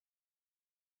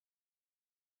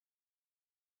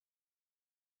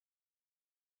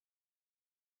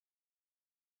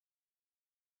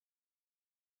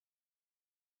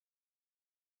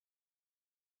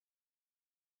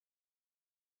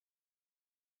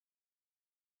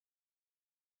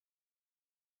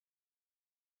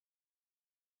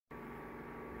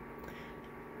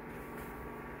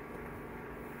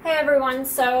Hey everyone,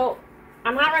 so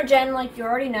I'm HotRod Jen, like you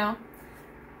already know.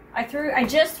 I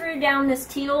just threw down this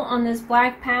teal on this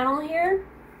black panel here,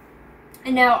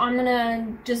 and now I'm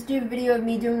gonna just do a video of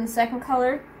me doing the second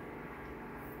color.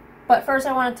 But first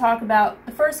I want to talk about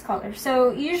the first color.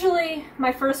 So usually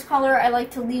my first color I like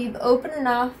to leave open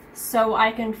enough so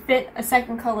I can fit a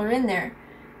second color in there.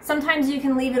 Sometimes you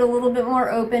can leave it a little bit more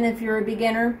open if you're a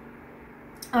beginner,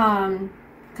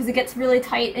 because it gets really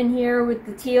tight in here with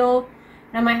the teal.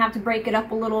 And I might have to break it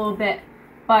up a little bit,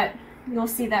 but you'll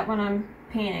see that when I'm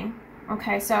painting.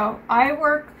 Okay, so I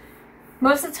work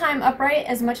most of the time upright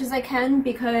as much as I can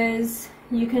because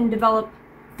you can develop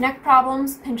neck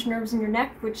problems, pinched nerves in your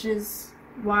neck, which is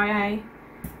why I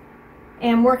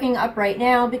am working upright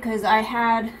now, because I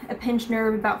had a pinched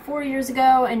nerve about 4 years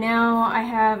ago and now I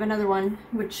have another one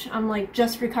which I'm like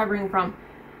just recovering from.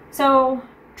 So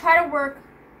try to work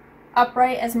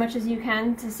upright as much as you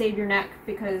can to save your neck,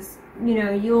 because you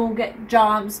know you'll get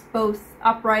jobs both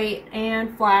upright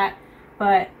and flat,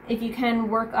 but if you can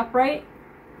work upright,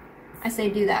 I say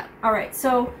do that. Alright,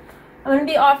 so I'm going to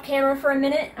be off camera for a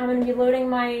minute. I'm going to be loading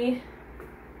my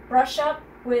brush up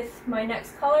with my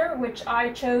next color, which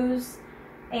I chose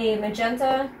a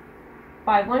magenta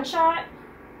by One Shot.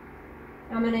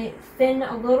 I'm going to thin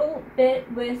a little bit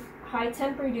with high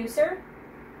temp reducer.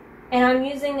 And I'm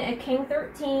using a King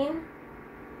 13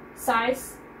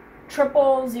 size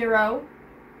 000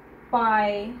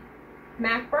 by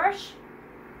Mack Brush.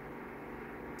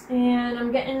 And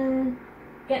I'm getting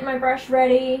my brush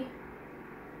ready.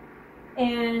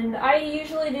 And I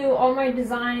usually do all my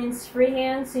designs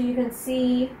freehand, so you can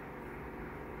see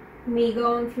me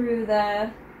going through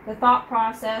the thought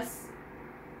process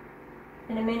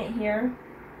in a minute here.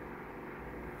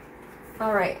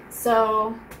 Alright,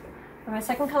 so I have my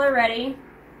second color ready.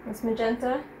 It's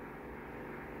magenta.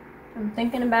 I'm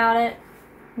thinking about it.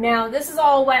 Now this is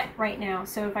all wet right now,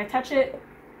 so if I touch it,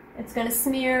 it's going to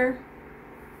smear.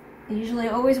 I usually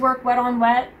always work wet on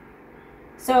wet.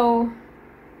 So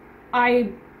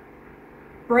I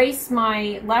brace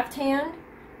my left hand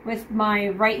with my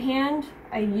right hand.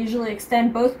 I usually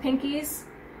extend both pinkies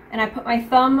and I put my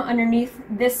thumb underneath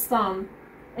this thumb,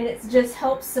 and it just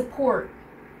helps support.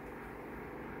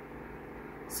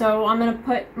 So I'm going to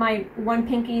put my one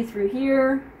pinky through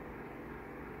here.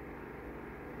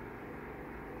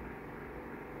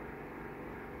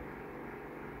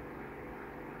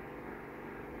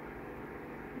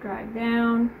 Drag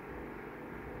down.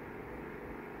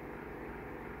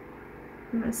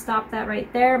 I'm going to stop that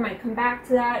right there. Might come back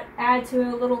to that, add to it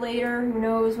a little later. Who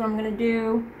knows what I'm going to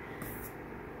do.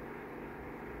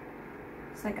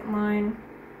 Second line.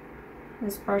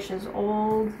 This brush is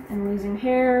old and losing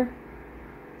hair.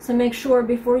 So make sure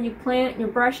before you plant your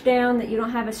brush down that you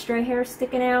don't have a stray hair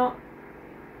sticking out.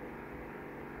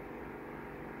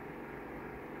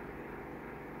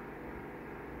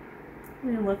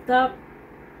 I'm going to lift up.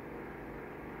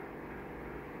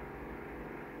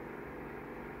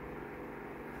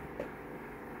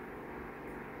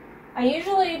 I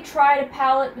usually try to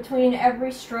palette between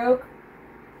every stroke.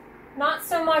 Not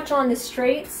so much on the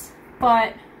straights,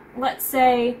 but let's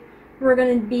say we're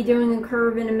going to be doing a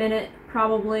curve in a minute.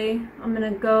 Probably. I'm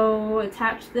going to go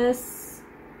attach this,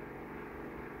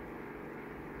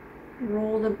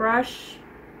 roll the brush.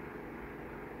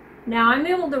 Now I'm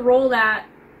able to roll that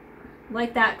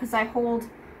like that because I hold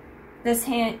this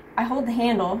hand, I hold the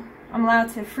handle. I'm allowed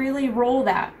to freely roll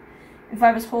that. If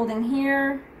I was holding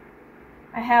here,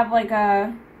 I have like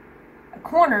a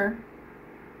corner,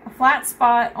 a flat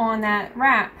spot on that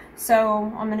wrap,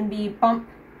 so I'm going to be bump,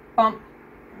 bump,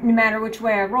 no matter which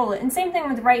way I roll it. And same thing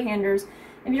with right-handers.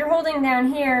 If you're holding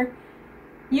down here,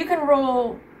 you can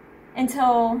roll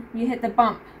until you hit the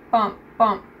bump, bump,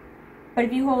 bump. But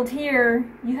if you hold here,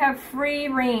 you have free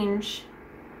range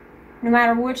no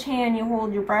matter which hand you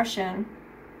hold your brush in.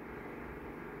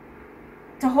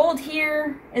 To hold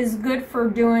here is good for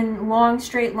doing long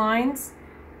straight lines,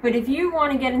 but if you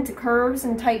want to get into curves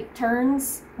and tight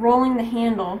turns, rolling the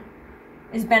handle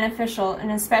is beneficial, and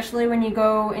especially when you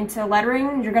go into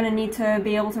lettering, you're going to need to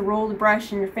be able to roll the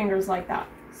brush in your fingers like that.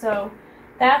 So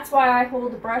that's why I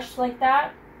hold the brush like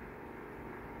that.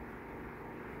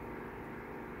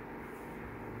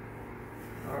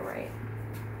 Alright.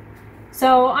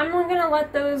 So I'm going to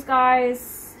let those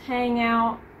guys hang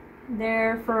out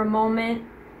there for a moment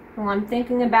while I'm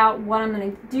thinking about what I'm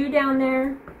going to do down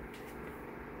there.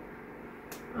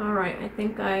 Alright, I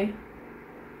think I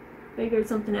figured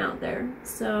something out there.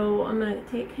 So I'm going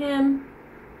to take him,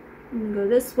 I'm going to go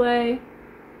this way,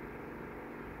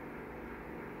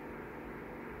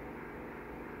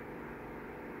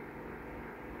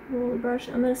 roll the brush.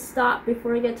 I'm going to stop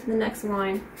before I get to the next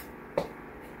line. I'm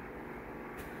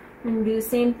going to do the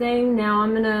same thing. Now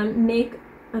I'm going to make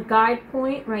a guide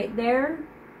point right there.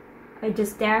 I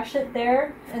just dash it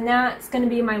there, and that's going to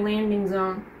be my landing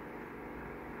zone.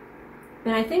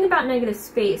 And I think about negative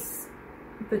space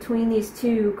between these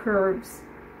two curves.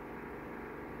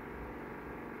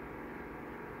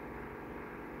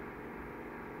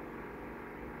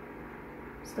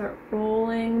 Start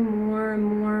rolling more and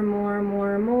more and more and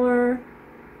more and more,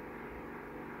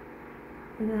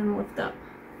 and then lift up.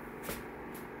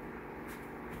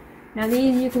 Now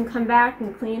these you can come back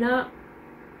and clean up.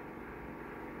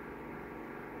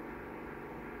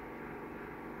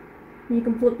 You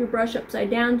can flip your brush upside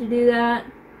down to do that.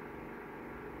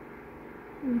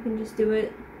 You can just do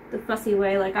it the fussy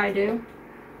way like I do.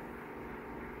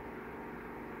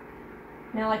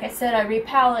 Now, like I said, I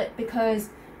repalette because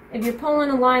if you're pulling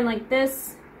a line like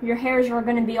this, your hairs are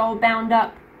going to be all bound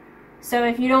up. So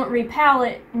if you don't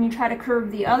repalette and you try to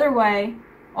curve the other way,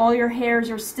 all your hairs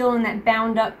are still in that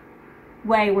bound up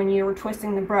way when you were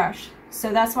twisting the brush.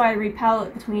 So that's why I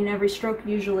repalette between every stroke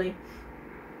usually.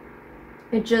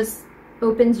 It just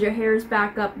opens your hairs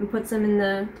back up and puts them in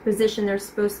the position they're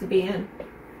supposed to be in.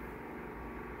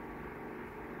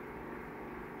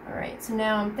 Alright, so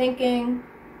now I'm thinking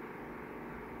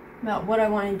about what I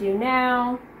want to do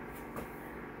now.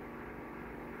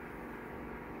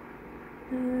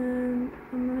 And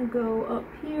I'm going to go up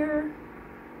here.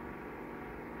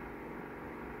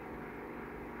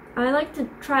 I like to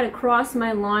try to cross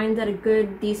my lines at a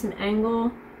good, decent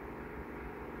angle.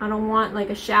 I don't want like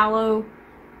a shallow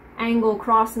angle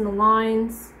crossing the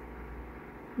lines.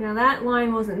 Now that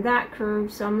line wasn't that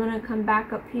curved, so I'm going to come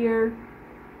back up here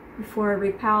before I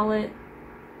repalette.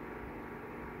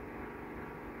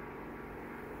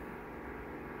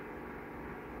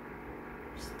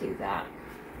 Just do that.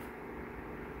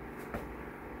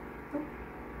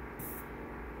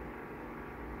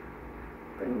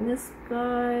 Bring this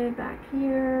guy back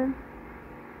here.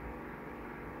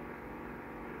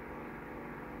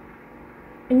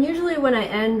 And usually when I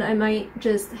end, I might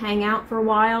just hang out for a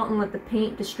while and let the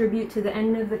paint distribute to the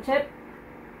end of the tip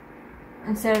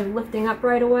instead of lifting up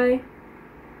right away.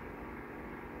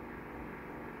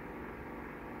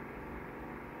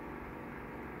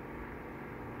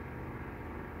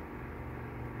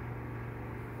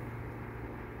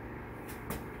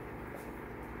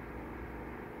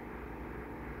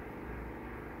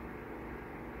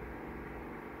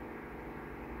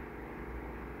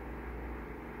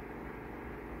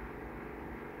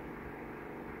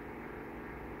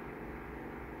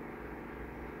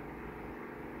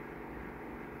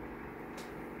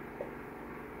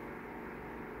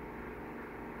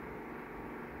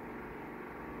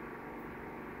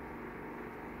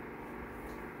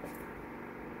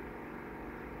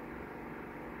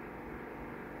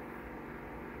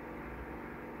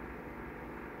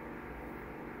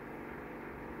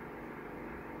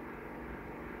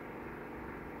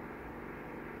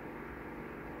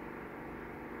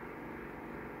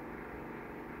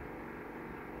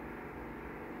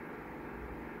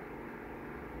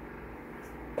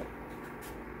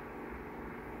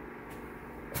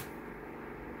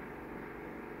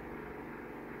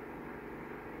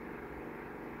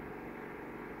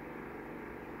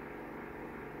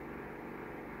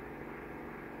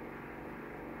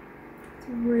 It's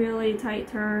a really tight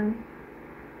turn.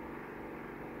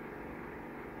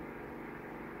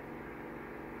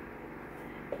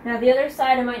 Now the other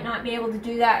side I might not be able to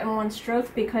do that in one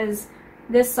stroke because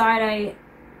this side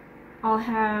I'll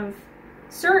have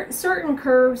certain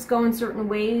curves going certain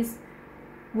ways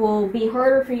will be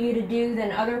harder for you to do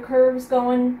than other curves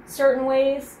going certain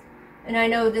ways. And I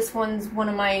know this one's one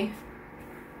of my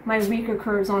weaker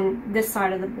curves on this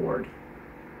side of the board.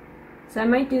 So I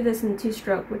might do this in two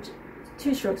strokes,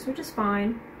 which is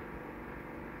fine.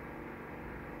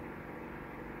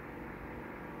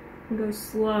 And go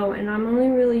slow, and I'm only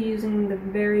really using the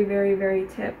very, very, very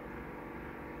tip.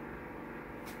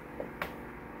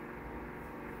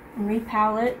 And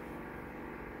repalette.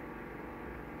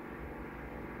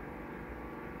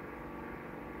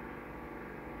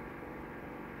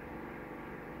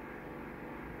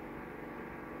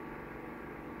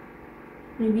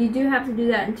 And if you do have to do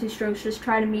that in two strokes, just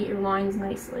try to meet your lines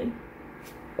nicely.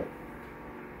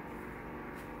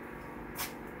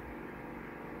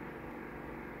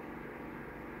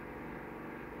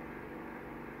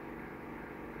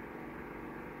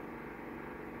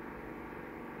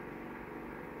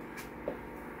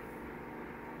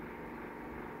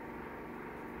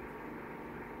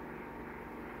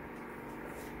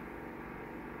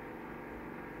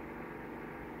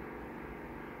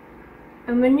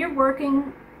 And when you're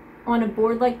working on a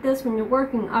board like this, when you're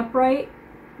working upright,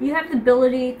 you have the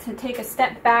ability to take a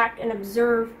step back and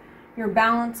observe your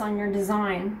balance on your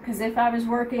design. Because if I was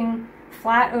working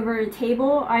flat over a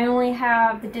table, I only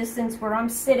have the distance where I'm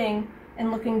sitting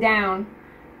and looking down.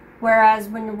 Whereas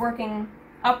when you're working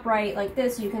upright like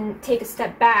this, you can take a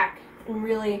step back and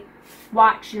really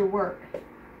watch your work.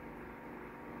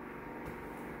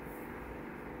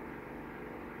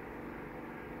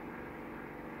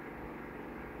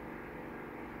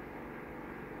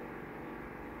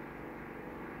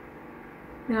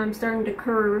 Now I'm starting to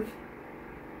curve.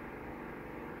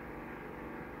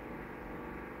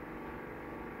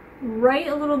 Right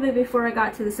a little bit before I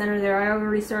got to the center there, I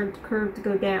already started to curve to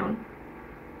go down.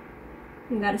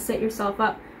 You gotta set yourself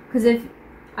up, because if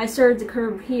I started to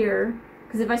curve here,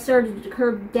 because if I started to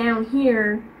curve down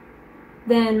here,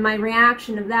 then my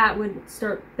reaction of that would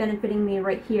start benefiting me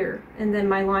right here, and then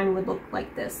my line would look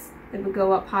like this. It would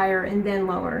go up higher and then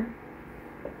lower.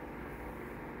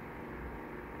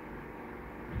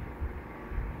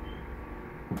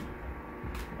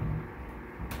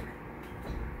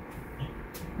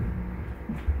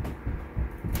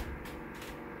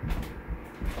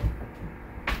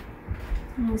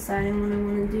 I'm deciding what I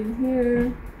want to do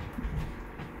here.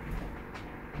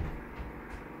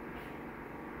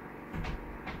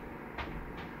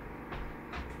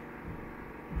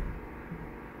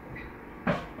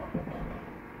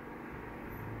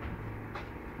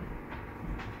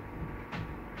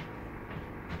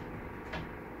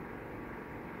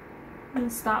 I'm going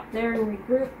to stop there and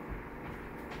regroup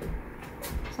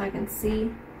so I can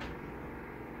see.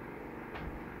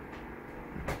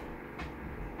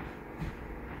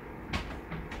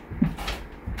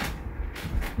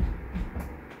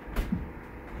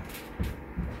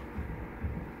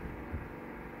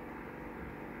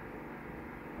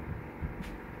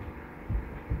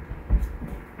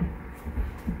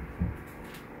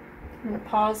 I'm going to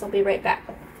pause, I'll be right back.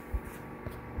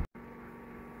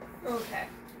 Okay.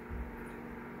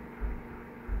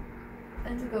 I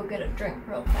have to go get a drink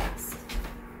real fast.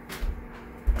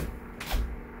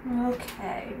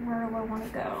 Okay, where do I want to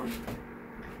go?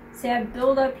 See, I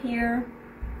build up here.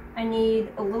 I need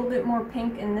a little bit more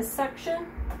pink in this section.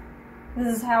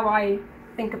 This is how I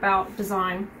think about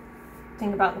design.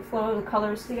 Think about the flow of the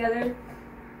colors together.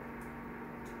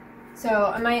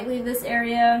 So I might leave this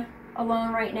area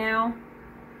alone right now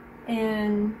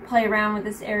and play around with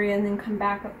this area and then come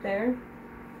back up there.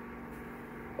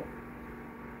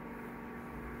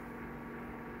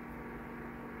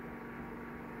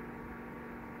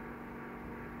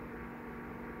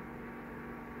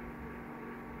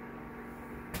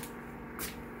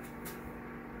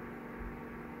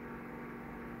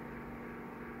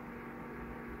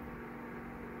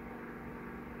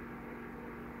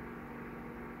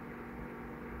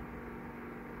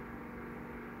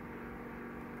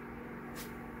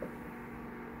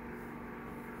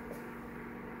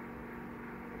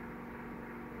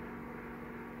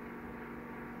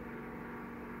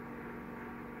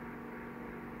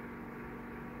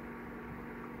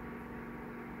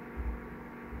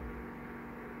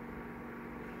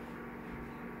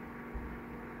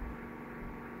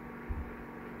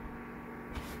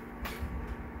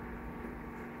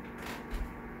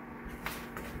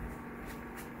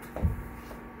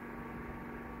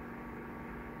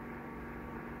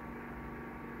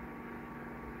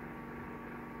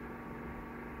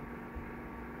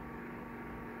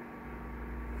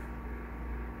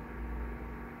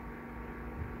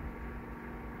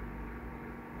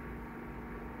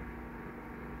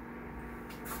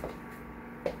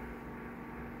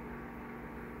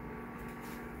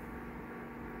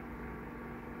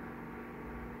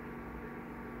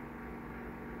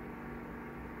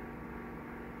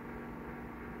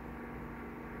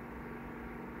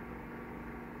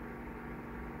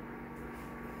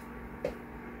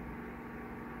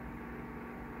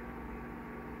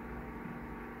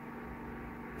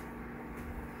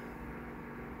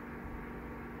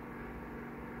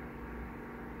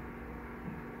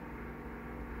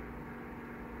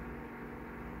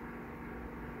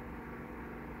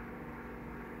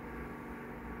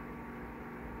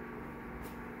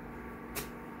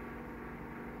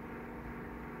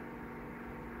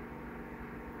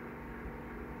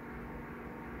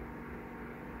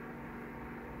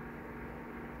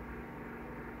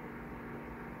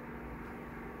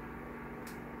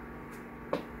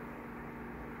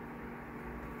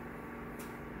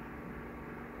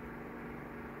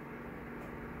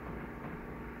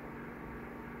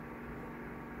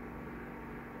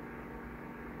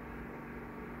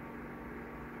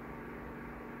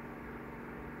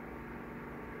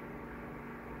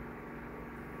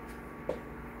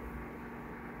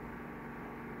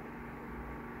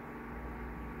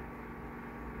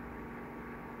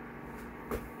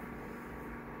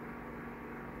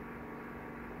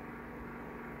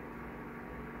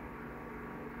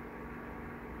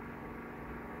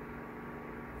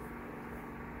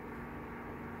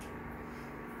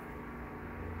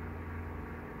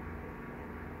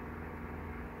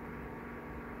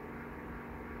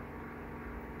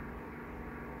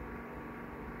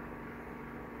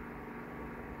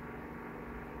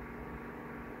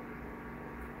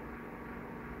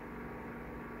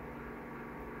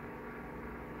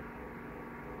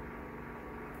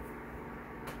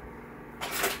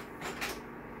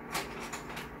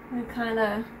 I kind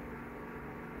of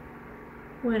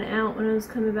went out when I was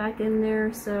coming back in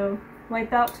there, so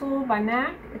Wipeout tool by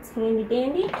Mack, it's handy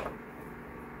dandy.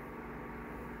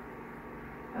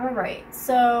 Alright,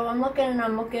 so I'm looking and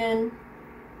I'm looking,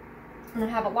 and I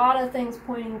have a lot of things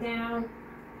pointing down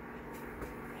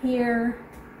here,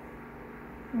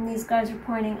 and these guys are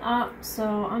pointing up,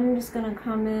 so I'm just going to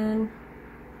come in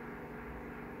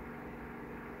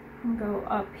and go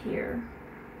up here.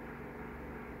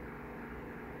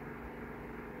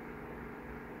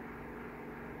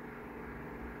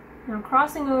 Now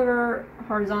crossing over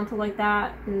horizontal like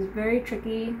that is very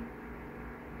tricky.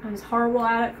 I was horrible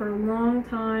at it for a long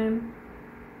time.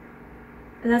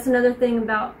 And that's another thing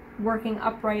about working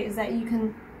upright, is that you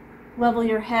can level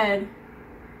your head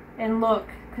and look.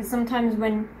 Because sometimes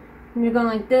when you're going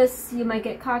like this, you might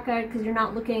get cockeyed because you're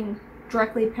not looking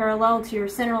directly parallel to your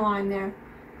center line there.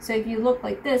 So if you look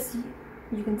like this,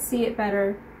 you can see it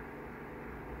better.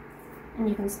 And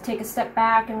you can take a step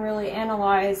back and really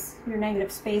analyze your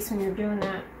negative space when you're doing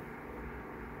that.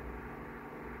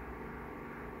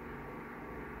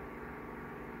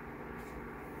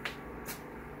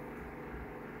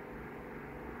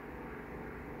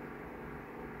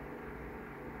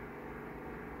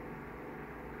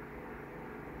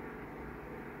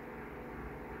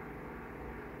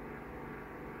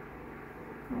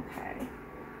 Okay.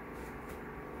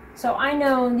 So I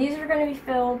know these are going to be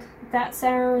filled, that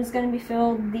center is going to be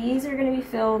filled, these are going to be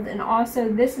filled, and also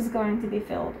this is going to be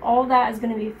filled. All that is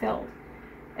going to be filled.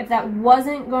 If that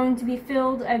wasn't going to be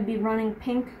filled, I'd be running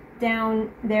pink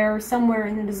down there somewhere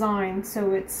in the design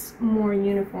so it's more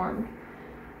uniform.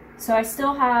 So I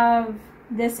still have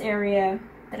this area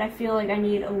that I feel like I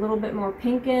need a little bit more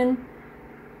pink in.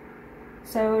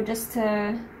 So just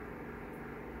to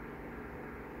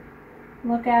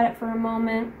look at it for a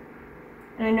moment.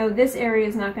 And I know this area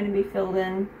is not going to be filled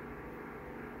in.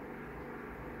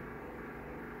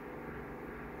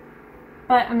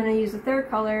 But I'm going to use the third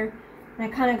color,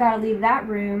 and I kind of got to leave that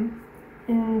room.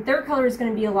 And third color is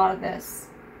going to be a lot of this.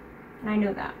 And I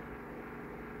know that.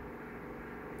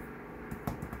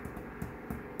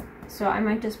 So I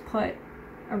might just put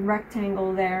a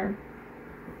rectangle there.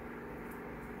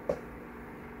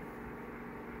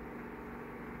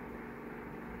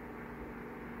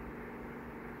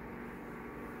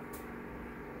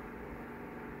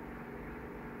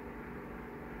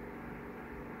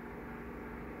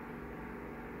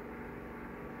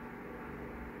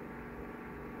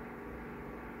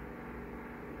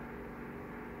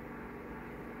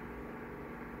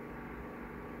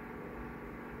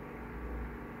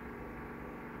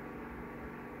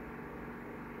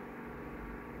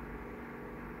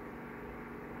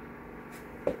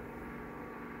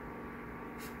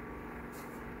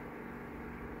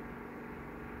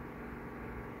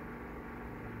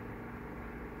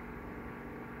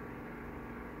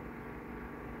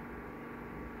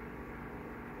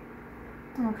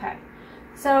 Okay,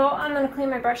 so I'm going to clean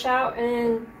my brush out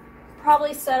and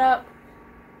probably set up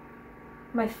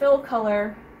my fill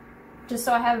color just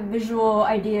so I have a visual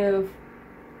idea of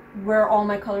where all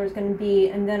my color is going to be,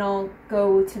 and then I'll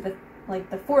go to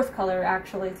the fourth color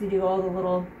actually to do all the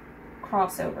little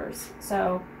crossovers.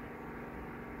 So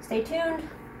stay tuned.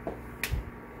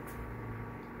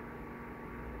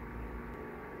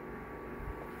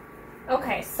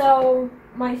 Okay, so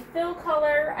my fill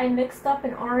color, I mixed up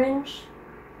an orange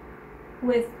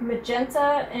with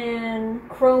magenta and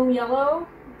chrome yellow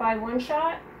by One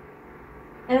Shot.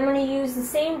 And I'm going to use the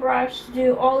same brush to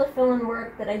do all the fill-in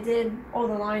work that I did all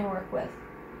the line work with.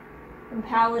 I'm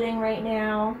paletting right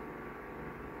now.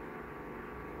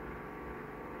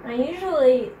 I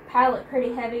usually palette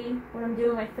pretty heavy when I'm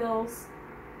doing my fills.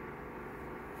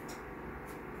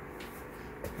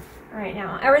 Alright,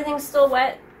 now everything's still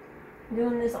wet. I'm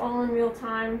doing this all in real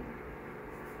time.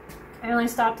 I only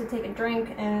stopped to take a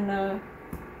drink and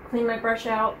clean my brush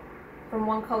out from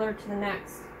one color to the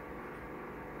next.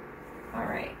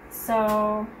 Alright,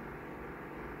 so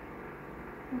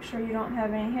make sure you don't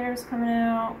have any hairs coming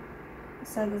out. I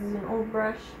said this is an old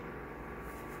brush.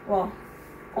 Well,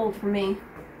 old for me.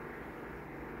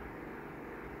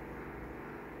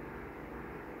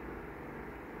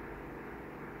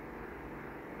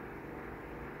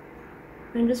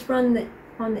 And just run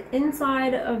on the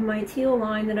inside of my teal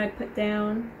line that I put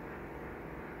down.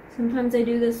 Sometimes I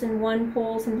do this in one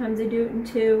pull, sometimes I do it in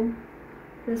two.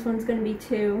 This one's going to be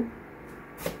two.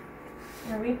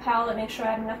 I'm going to repalette, make sure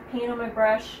I have enough paint on my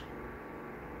brush.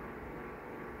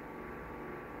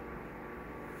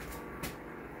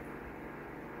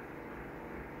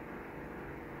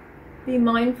 Be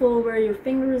mindful where your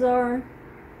fingers are.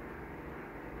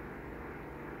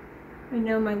 I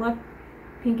know my left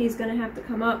pinky's gonna have to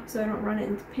come up so I don't run it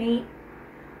into paint.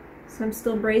 So I'm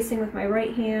still bracing with my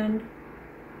right hand.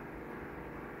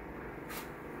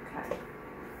 Okay.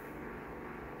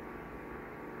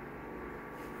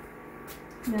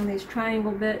 Now these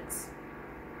triangle bits.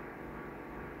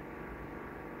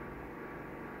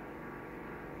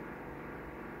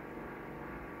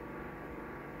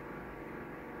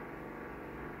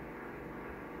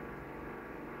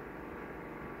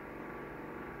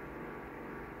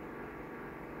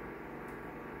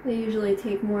 They usually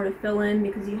take more to fill in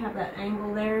because you have that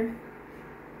angle there.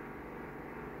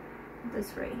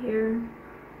 This right here.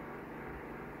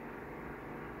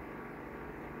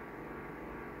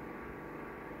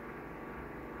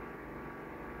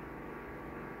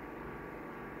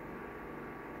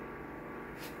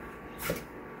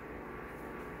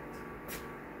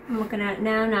 I'm looking at it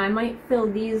now. Now I might fill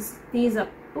these up.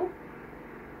 Oh,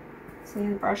 see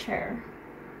the brush hair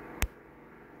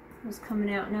was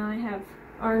coming out. Now I have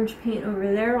orange paint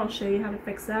over there. I'll show you how to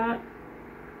fix that.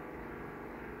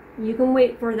 You can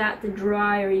wait for that to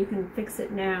dry or you can fix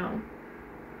it now.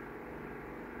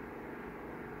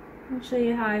 I'll show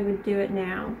you how I would do it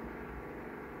now.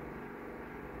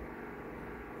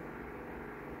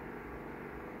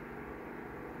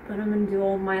 But I'm going to do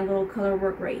all my little color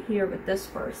work right here with this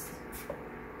first.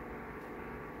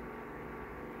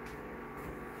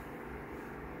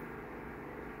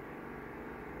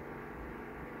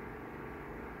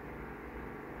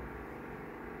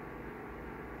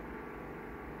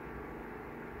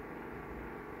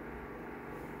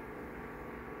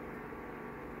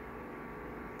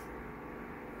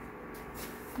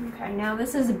 Okay, now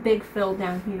this is a big fill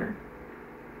down here.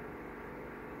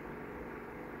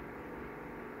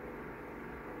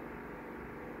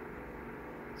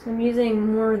 So I'm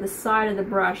using more of the side of the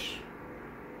brush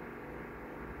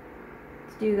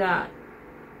to do that.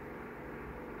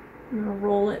 I'm going to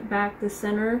roll it back to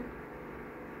center.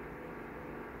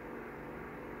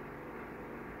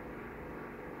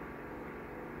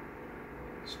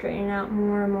 Straighten out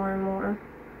more and more and more.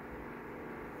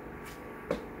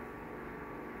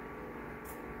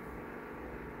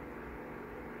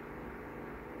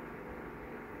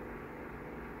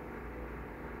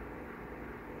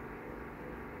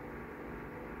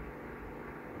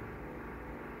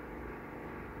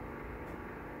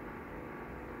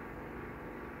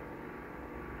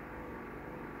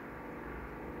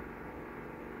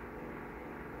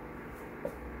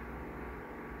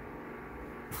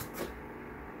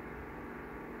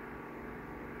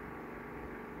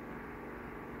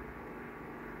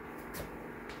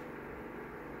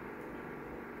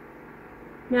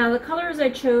 Now the colors I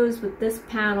chose with this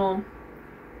panel,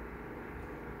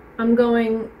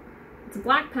 it's a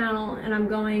black panel, and I'm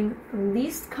going from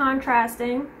least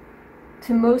contrasting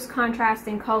to most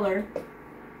contrasting color.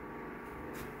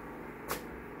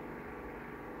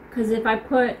 Because if I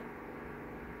put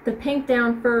the pink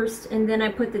down first and then I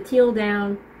put the teal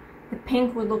down, the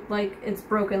pink would look like it's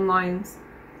broken lines.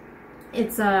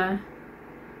 It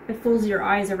fools your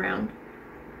eyes around.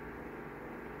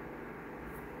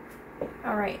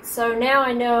 Alright, so now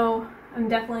I know I'm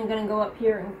definitely going to go up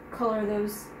here and color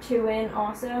those two in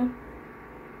also,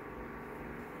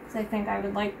 because I think I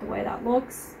would like the way that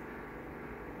looks.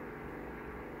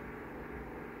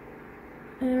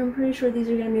 And I'm pretty sure these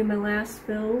are going to be my last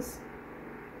fills.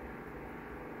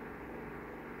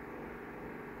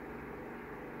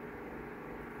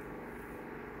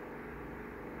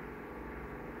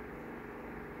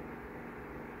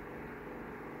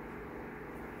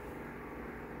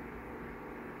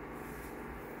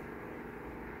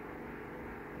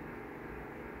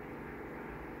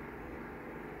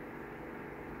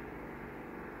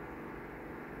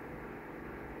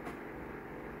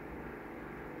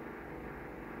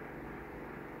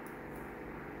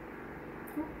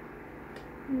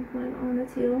 One on the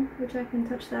teal, which I can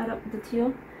touch that up with the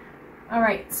teal.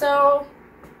 Alright, so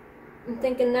I'm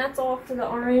thinking that's off to the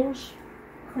orange.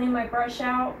 Clean my brush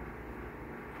out.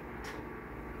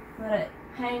 Let it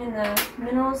hang in the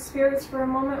mineral spirits for a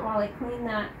moment while I clean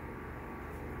that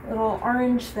little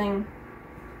orange thing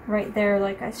right there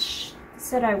like I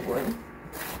said I would.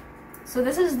 So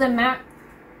this is the Mack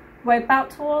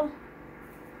Wipeout tool.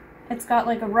 It's got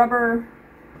like a rubber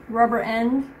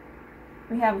end.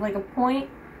 We have like a point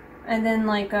and then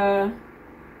like a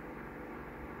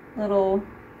little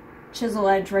chisel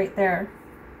edge right there.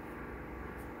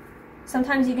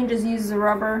 Sometimes you can just use the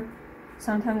rubber.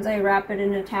 Sometimes I wrap it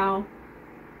in a towel.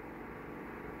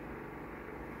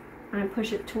 And I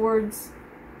push it towards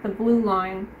the blue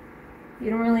line.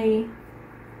 You don't really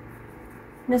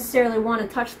necessarily want to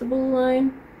touch the blue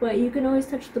line, but you can always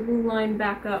touch the blue line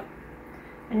back up.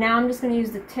 And now I'm just going to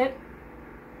use the tip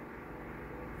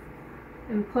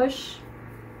and push,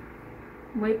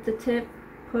 wipe the tip,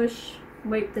 push,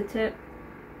 wipe the tip,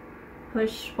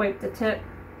 push, wipe the tip.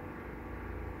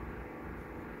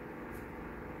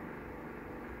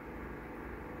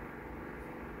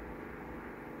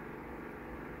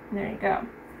 There you go.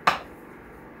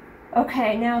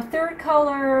 Okay, now third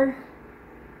color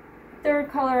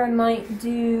I might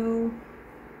do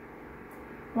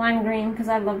lime green because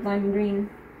I love lime green.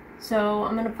 So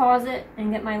I'm going to pause it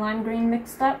and get my lime green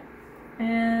mixed up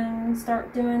and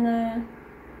start doing the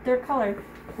third color.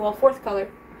 Well, fourth color.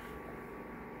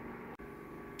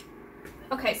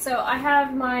 Okay, so I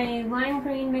have my lime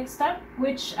green mixed up,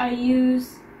 which I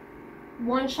use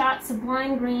 1 shot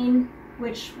Sublime Green,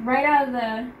 which right out of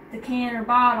the can or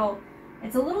bottle,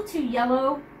 it's a little too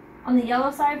yellow on the yellow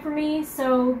side for me.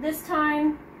 So this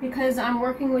time, because I'm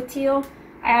working with teal,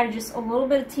 I added just a little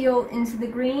bit of teal into the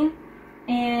green,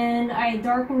 and I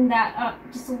darkened that up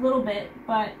just a little bit,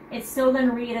 but it's still going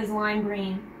to read as lime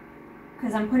green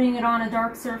because I'm putting it on a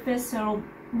dark surface, so it'll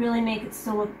really make it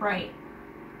still look bright.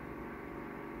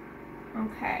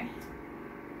 Okay.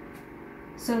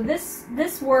 So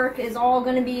this work is all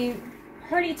going to be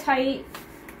pretty tight.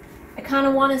 I kind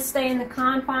of want to stay in the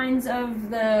confines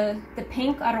of the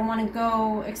pink. I don't want to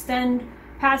go extend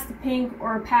past the pink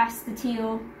or past the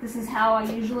teal. This is how I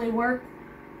usually work.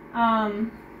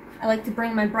 I like to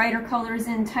bring my brighter colors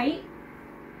in tight,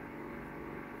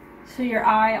 so your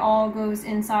eye all goes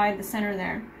inside the center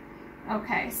there.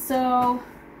 Okay, so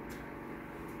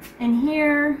in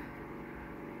here,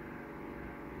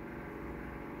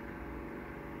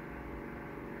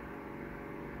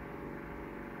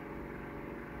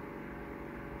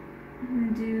 I'm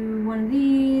going to do one of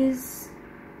these.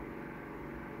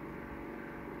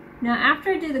 Now after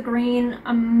I do the green,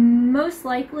 I'm most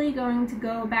likely going to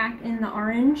go back in the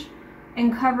orange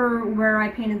and cover where I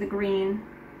painted the green.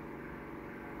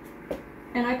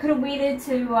 And I could have waited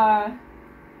to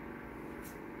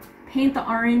paint the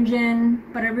orange in,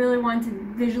 but I really wanted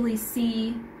to visually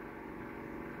see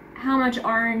how much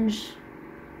orange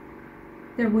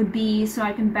there would be so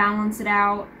I can balance it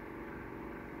out.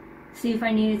 See if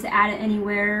I needed to add it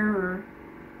anywhere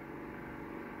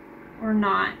or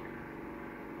not.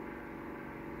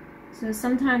 So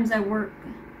sometimes I work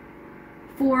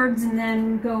forwards and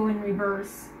then go in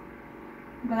reverse,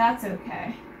 but that's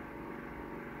okay.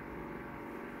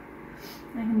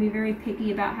 I can be very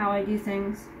picky about how I do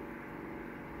things.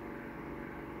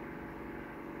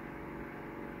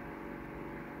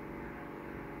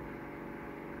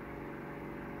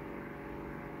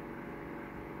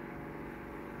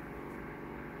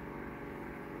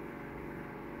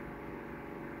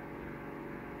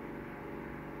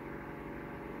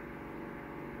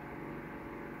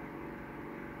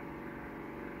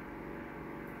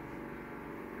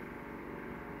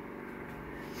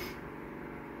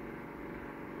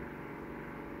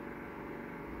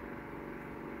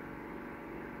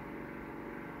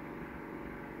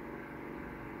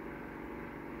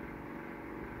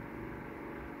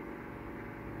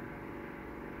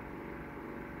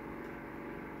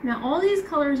 Now all these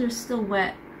colors are still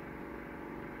wet,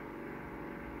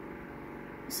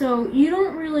 so you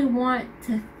don't really want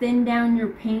to thin down your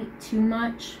paint too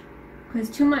much, because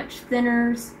too much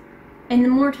thinners, and the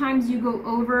more times you go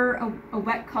over a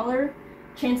wet color,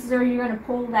 chances are you're going to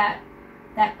pull that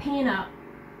paint up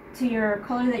to your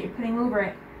color that you're putting over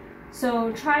it.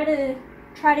 So try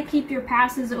to keep your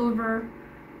passes over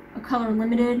a color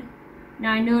limited.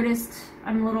 Now I noticed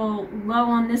I'm a little low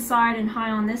on this side and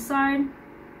high on this side.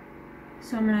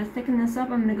 So I'm going to thicken this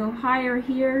up. I'm going to go higher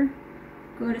here,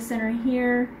 go to center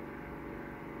here,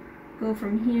 go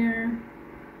from here,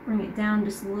 bring it down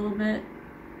just a little bit.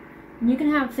 And you can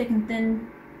have thick and thin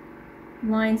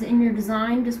lines in your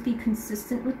design, just be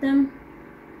consistent with them.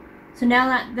 So now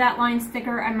that line's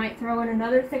thicker, I might throw in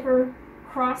another thicker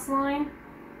cross line.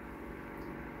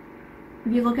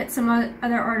 If you look at some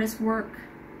other artists' work,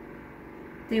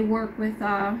 they work with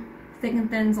thick and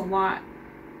thins a lot.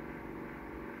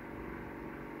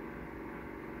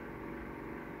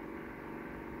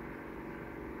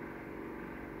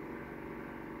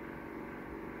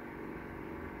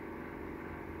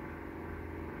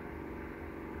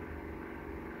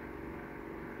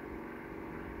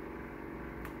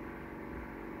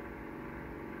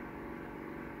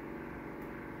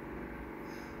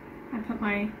 I put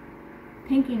my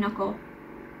pinky knuckle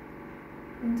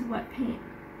into wet paint.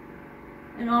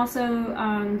 And also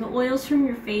the oils from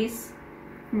your face,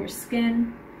 from your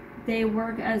skin, they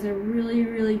work as a really,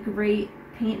 really great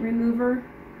paint remover.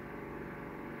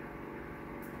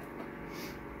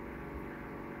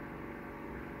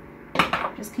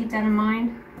 Just keep that in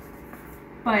mind.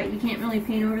 But you can't really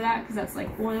paint over that because that's like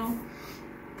oil.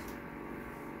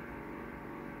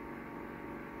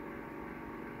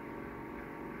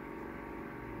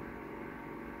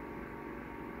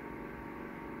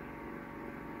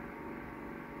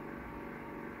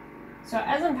 So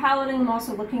as I'm paletting, I'm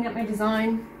also looking at my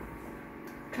design,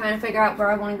 trying to figure out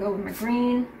where I want to go with my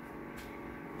green.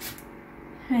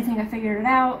 I think I figured it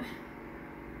out.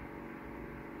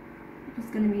 It's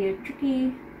going to be a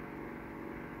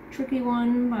tricky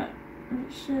one, but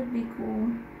it should be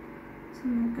cool. So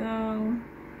I'm going to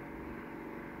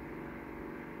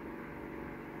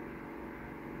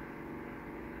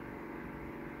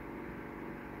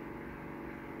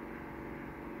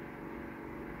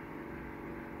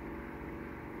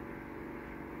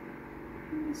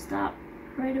go stop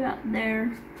right about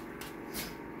there.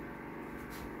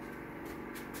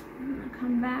 I'm going to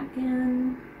come back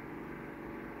in.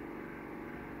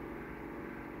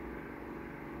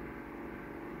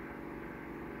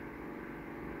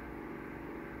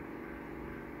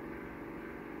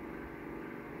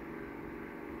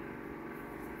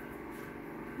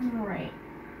 All right.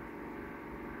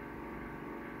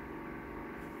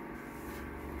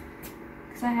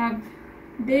 Because I have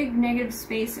big negative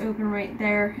space open right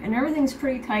there, and everything's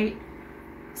pretty tight.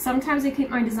 Sometimes I keep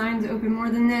my designs open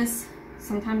more than this.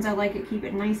 Sometimes I like it, keep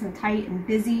it nice and tight and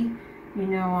busy. You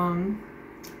know,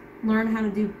 learn how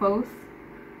to do both.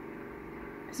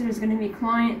 So there's going to be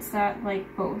clients that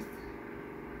like both.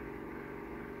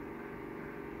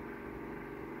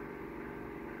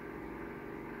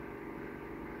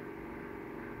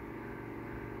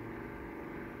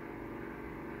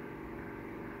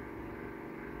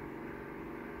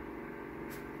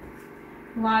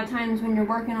 A lot of times when you're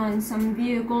working on some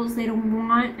vehicles, they don't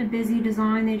want a busy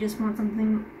design, they just want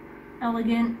something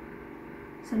elegant,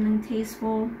 something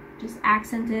tasteful, just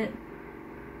accent it.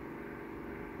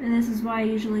 And this is why I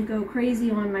usually go crazy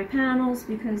on my panels,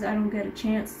 because I don't get a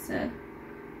chance to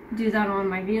do that on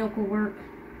my vehicle work.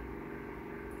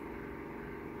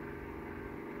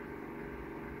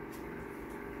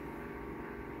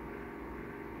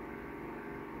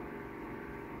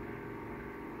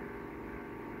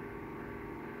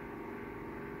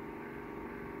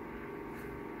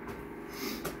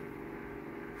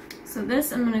 So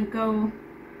this I'm going to go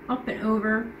up and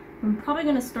over. I'm probably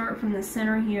going to start from the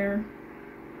center here.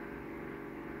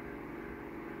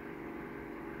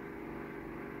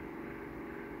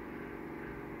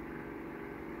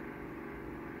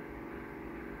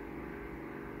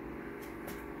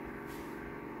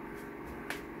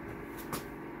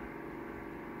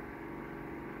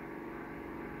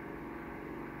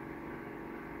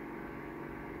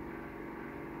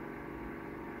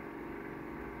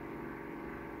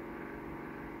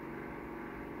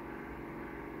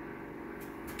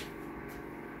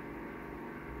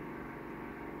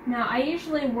 Now I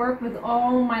usually work with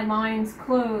all my lines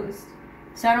closed,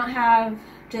 so I don't have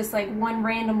just like one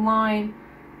random line.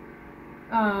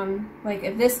 Like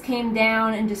if this came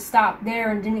down and just stopped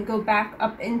there and didn't go back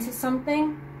up into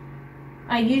something,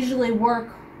 I usually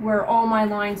work where all my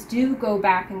lines do go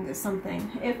back into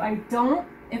something. If I don't,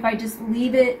 if I just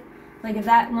leave it, like if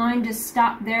that line just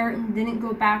stopped there and didn't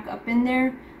go back up in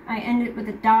there, I end it with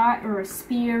a dot or a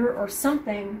spear or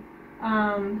something.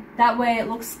 That way it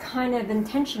looks kind of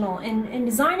intentional, and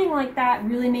designing like that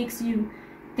really makes you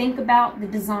think about the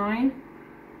design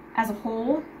as a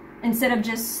whole instead of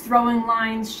just throwing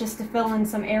lines just to fill in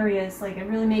some areas. Like, it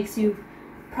really makes you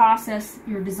process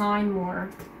your design more.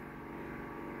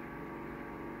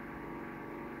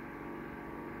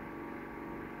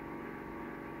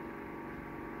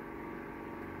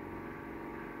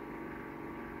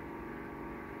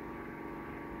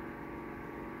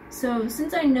 So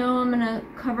since I know I'm gonna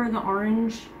cover the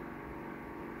orange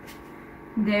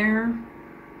there,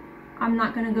 I'm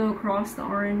not gonna go across the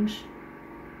orange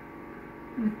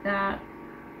with that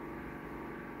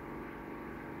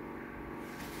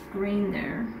green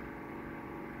there.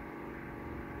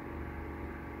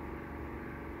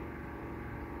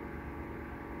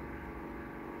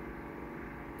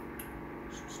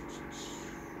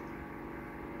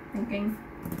 Thinking.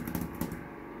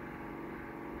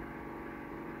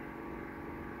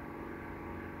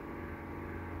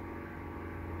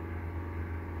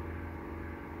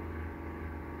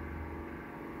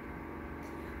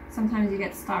 Sometimes you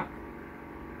get stuck,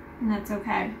 and that's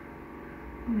okay.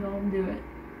 We'll do it.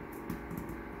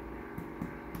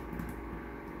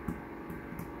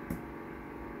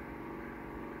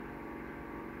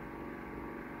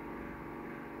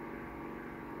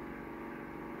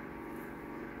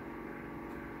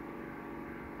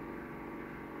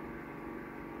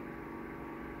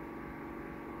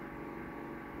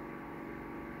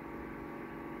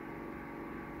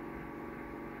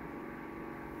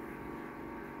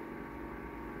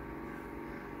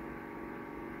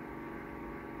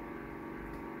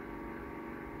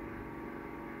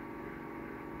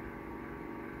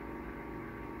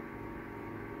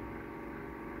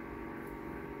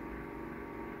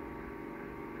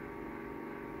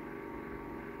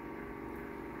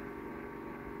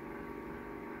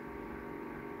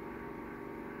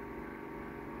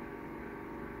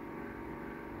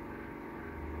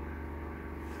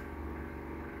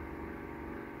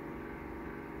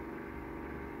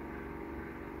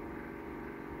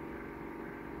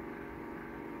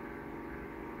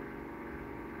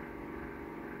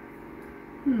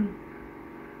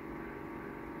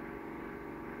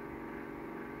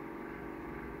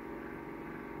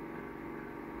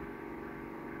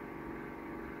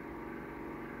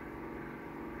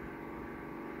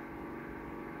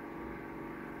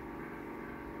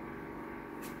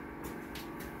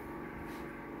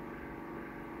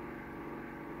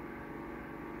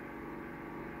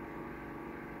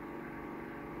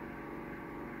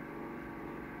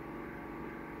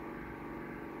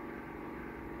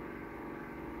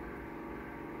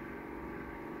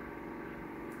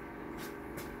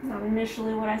 Not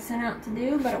initially what I sent out to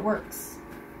do, but it works.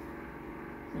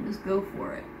 So just go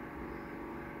for it.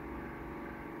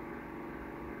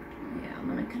 Yeah, I'm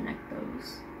gonna connect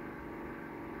those.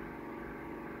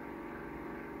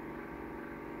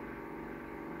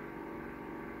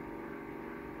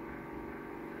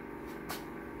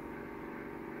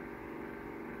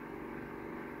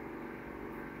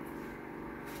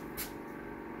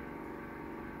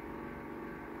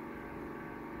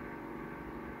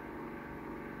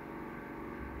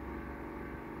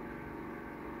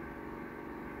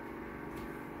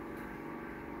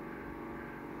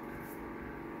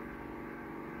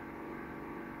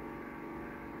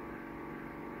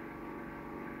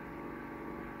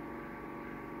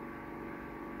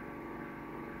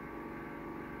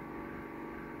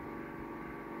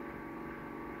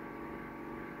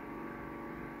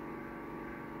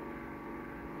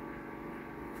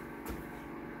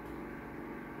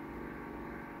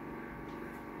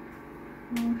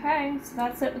 Okay, so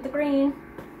that's it with the green.